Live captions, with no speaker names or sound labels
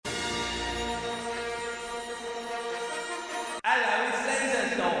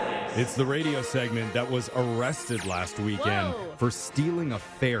It's the radio segment that was arrested last weekend for stealing a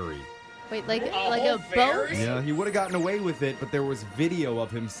ferry. Wait, like a boat? Yeah, he would have gotten away with it, but there was video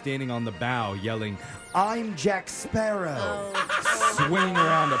of him standing on the bow yelling, "I'm Jack Sparrow," swinging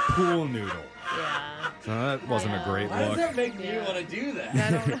around a pool noodle. Yeah. So that wasn't a great Why does look. that make me want to do that?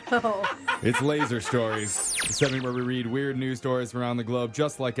 I don't know. It's Laser Stories, the segment where we read weird news stories from around the globe,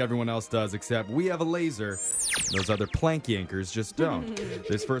 just like everyone else does, except we have a laser. Those other plank yankers just don't.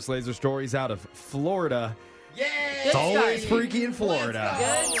 This first laser story is out of Florida. Yay! It's always freaky in Florida.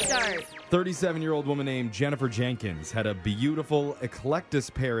 Good start. 37-year-old woman named Jennifer Jenkins had a beautiful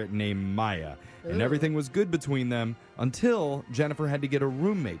Eclectus parrot named Maya, and everything was good between them until Jennifer had to get a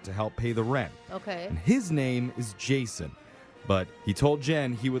roommate to help pay the rent. Okay. And his name is Jason, but he told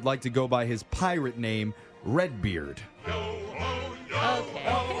Jen he would like to go by his pirate name, Redbeard.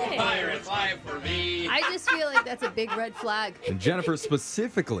 Okay. Pirate's life for me. I just feel like that's a big red flag. And Jennifer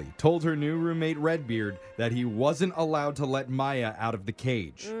specifically told her new roommate, Redbeard, that he wasn't allowed to let Maya out of the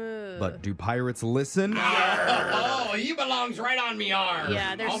cage. But do pirates listen? Oh, he belongs right on me arm.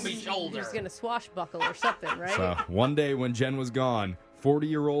 Yeah, on me shoulder. There's going to swashbuckle or something, right? So one day when Jen was gone,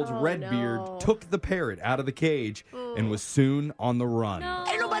 40-year-old Oh, Redbeard no. took the parrot out of the cage and was soon on the run.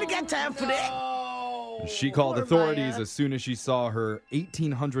 Ain't nobody got time for that. Oh. She called Poor authorities Maya. as soon as she saw her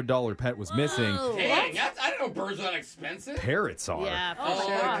 $1,800 pet was missing. Oh, Dang, I didn't know birds were that expensive. Parrots are. Yeah, for Oh,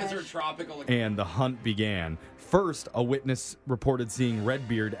 sure. because they're tropical. And the hunt began. First, a witness reported seeing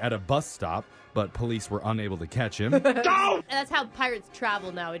Redbeard at a bus stop, but police were unable to catch him. And that's how pirates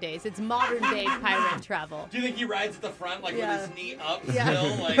travel nowadays. It's modern day pirate travel. Do you think he rides at the front, like Yeah. with his knee up Yeah.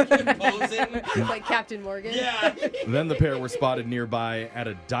 still, like posing? Like Captain Morgan. Yeah. Then the pair were spotted nearby at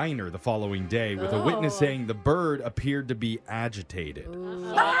a diner the following day, with a witness Oh. saying the bird appeared to be agitated.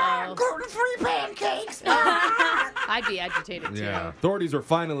 Uh-oh. Gluten-free pancakes. I'd be agitated too. Yeah. Authorities were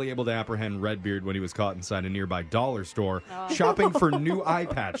finally able to apprehend Redbeard when he was caught inside a nearby dollar store shopping for new eye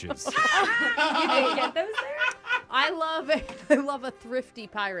patches. You didn't get those there? I love a thrifty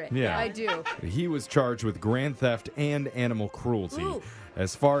pirate. Yeah. I do. He was charged with grand theft and animal cruelty. Ooh.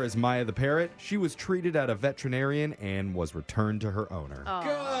 As far as Maya the parrot, she was treated at a veterinarian and was returned to her owner.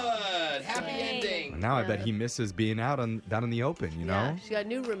 Good. Happy ending. Now I bet he misses being out down in the open, you know? Yeah, she got a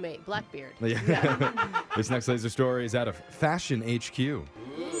new roommate, Blackbeard. Yeah. This next laser story is out of Fashion HQ.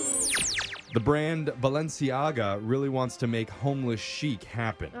 The brand Balenciaga really wants to make homeless chic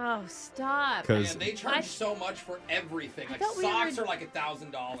happen. Oh, stop. 'Cause- Man, they charge so much for everything. Like thought we socks were- are like I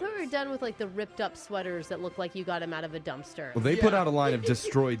 $1,000. thought we were done with like the ripped up sweaters that look like you got them out of a dumpster. Well, they put Yeah. out a line of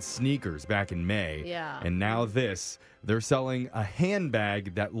destroyed sneakers back in May. Yeah. And now they're selling a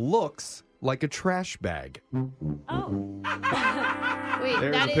handbag that looks like a trash bag. Oh. Wait,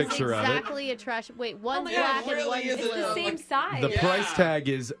 There's that a is picture of it. exactly a trash. Wait, one's my black God, and really one's is blue. it? The same size. The Yeah. price tag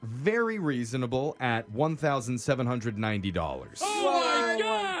is very reasonable at $1,790. Oh my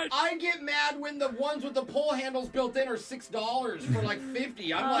god! I get mad when the ones with the pull handles built in are $6 for like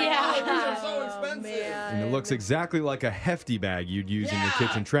 50. I'm like, Yeah. oh, these are so expensive. Man. And it looks exactly like a hefty bag you'd use in your Yeah,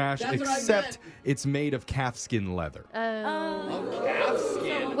 kitchen trash, that's what I except meant. it's made of calfskin leather. Oh, calf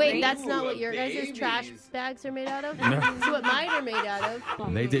skin. Wait, that's not Ooh, what your guys' babies. trash bags are made out of? That's what mine are made out of.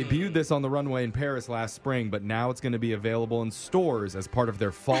 And they debuted this on the runway in Paris last spring, but now it's going to be available in stores as part of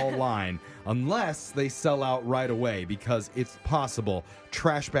their fall line, unless they sell out right away, because it's possible.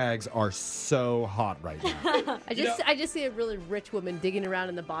 Trash bags are so hot right now. I just see a really rich woman digging around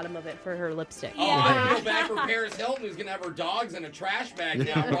in the bottom of it for her lipstick. Oh, I gotta go back for Paris Hilton, who's gonna have her dogs in a trash bag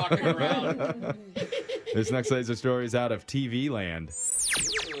now, walking around. This next laser story is out of TV land.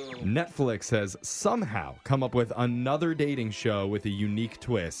 Netflix has somehow come up with another dating show with a unique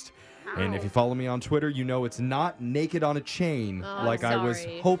twist. And if you follow me on Twitter, you know it's not Naked on a Chain Oh, like I was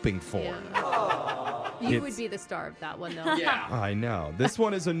sorry. hoping for. Yeah. You It's- would be the star of that one, though. Yeah. I know. This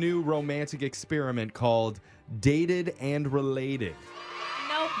one is a new romantic experiment called Dated and Related.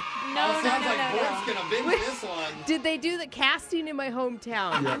 Nope. Oh, No, sounds no, like no, Brooke's no. gonna binge this one. Did they do the casting in my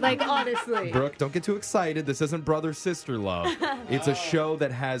hometown? Like, honestly. Brooke, don't get too excited. This isn't brother-sister love. It's a show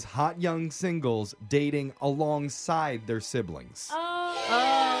that has hot young singles dating alongside their siblings.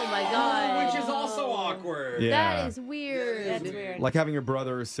 Oh, my God. Which is also awkward. Yeah. That is weird. That's weird. Like having your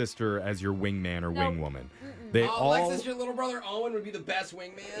brother or sister as your wingman or Nope. wingwoman. They Oh, all Alexis, your little brother Owen would be the best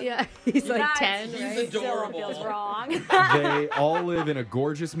wingman. Yeah, he's like That's 10, He's right? adorable. Still feels wrong. they all live in a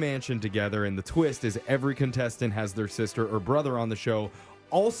gorgeous mansion together, and the twist is every contestant has their sister or brother on the show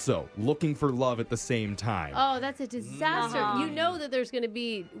also looking for love at the same time. Oh, that's a disaster. Uh-huh. You know that there's going to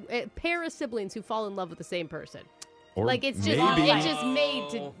be a pair of siblings who fall in love with the same person. Or Like it's just maybe, it's just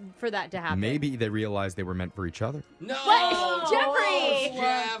made for that to happen. maybe they realized they were meant for each other. No. What? Jeffrey!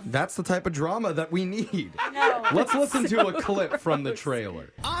 Jeff. That's the type of drama that we need. No. Let's listen to a clip from the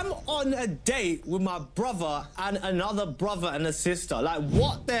trailer. I'm on a date with my brother and another brother and a sister. Like,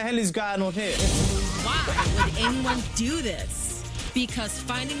 what the hell is going on here? Why would anyone do this? Because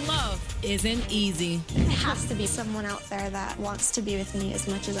finding love isn't easy. There has to be someone out there that wants to be with me as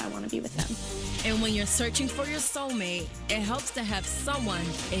much as I want to be with them. And when you're searching for your soulmate, it helps to have someone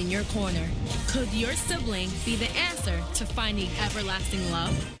in your corner. Could your sibling be the answer to finding everlasting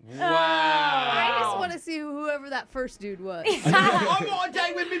love? I just want to see whoever that first dude was. I'm on a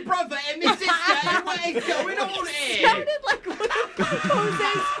date with my brother and my sister. What is going on here? Sounded like one of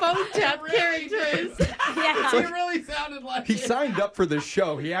Jose's phone tap characters. Yeah. It really sounded like He it. signed up for this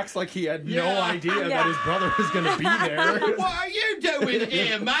show. He acts like he had no Yeah. idea that his brother was going to be there. What are you doing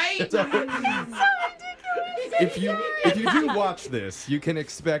here, mate? If you do watch this, you can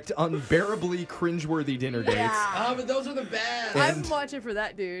expect unbearably cringeworthy dinner dates, Oh, but those are the best. I'm watching for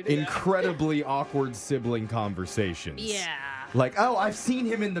that dude. incredibly awkward sibling conversations. Yeah. Like, oh, I've seen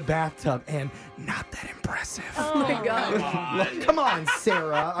him in the bathtub, and not that impressive. Oh my god. Like, come on,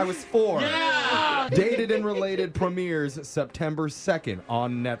 Sarah. I was 4. Yeah. Dated and Related premieres September 2nd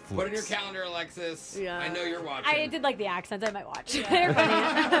on Netflix. Put in your calendar, Alexis. Yeah. I know you're watching. I did like the accents. I might watch. They're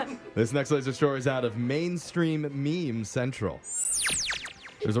funny. This next laser story is out of Mainstream Meme Central.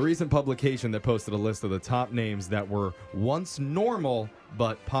 There's a recent publication that posted a list of the top names that were once normal,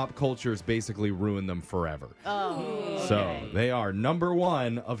 but pop culture's basically ruined them forever. Oh. So they are number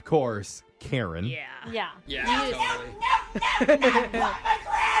 1, of course, Karen. Yeah. Yeah. Yeah, totally.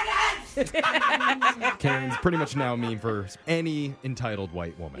 Karen's pretty much now a meme for any entitled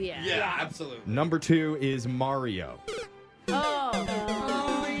white woman. Yeah. Yeah, absolutely. Number 2 is Mario. Oh.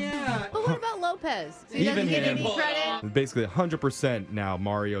 Oh, yeah. But what about Lopez? So he Even doesn't get him. any credit? Basically, 100% now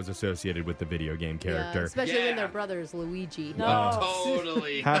Mario's associated with the video game Yeah, character. especially Yeah. when their brother's Luigi.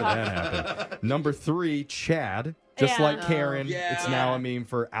 Totally. How did that happen? Number 3, Chad. Just Yeah. like Karen, Yeah. it's now a meme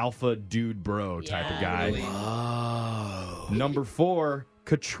for alpha dude bro type of guy. Totally. Number 4,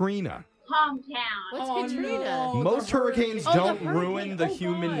 Katrina. What's Oh, Katrina? no. Most hurricanes Oh, the don't hurricane. ruin the Oh,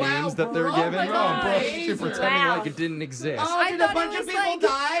 human boy. names Wow, that they're bro. given. Oh, my bro, God. you're pretending Wow. like it didn't exist. Oh, I did a thought it bunch of was people like-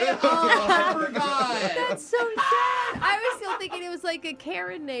 die? Oh, I forgot. That's so sad. I was still thinking it was like a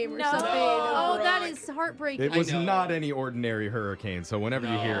Karen name or No. something. No, Oh, that Brock. is heartbreaking. It was know. not any ordinary hurricane, so whenever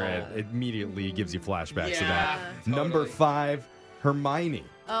you hear No. it, it immediately gives you flashbacks to Yeah, that. totally. Number 5, Hermione.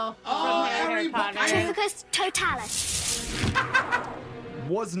 Oh. Oh, Harry Harry Potter. Potter. Trifficus totalis.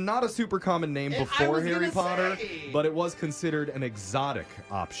 Was not a super common name I before was Harry gonna Potter, say. but it was considered an exotic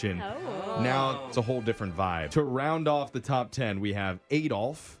option. Oh. Now it's a whole different vibe. To round off the top 10, we have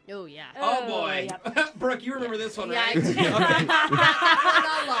Adolf, Oh, yeah. Oh, boy. Yep. Brooke, you remember this one, Yeah, I right? do. That one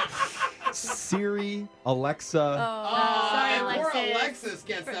I love. Siri, Alexa. Oh, Sorry, and poor Alexis. Alexis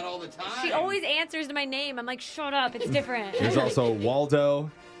gets that all the time. She always answers to my name. I'm like, shut up. It's different. There's also Waldo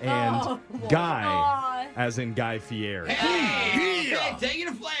and Oh, Guy, Aw. as in Guy Fieri. Hey, take you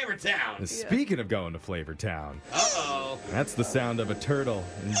to Flavor Town. Speaking of going to Flavor Town, Uh-oh. that's the sound of a turtle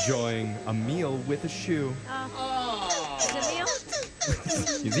enjoying a meal with a shoe. Oh.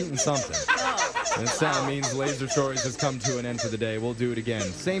 He's eating something. And sound means Laser Stories has come to an end for the day. We'll do it again,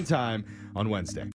 same time on Wednesday.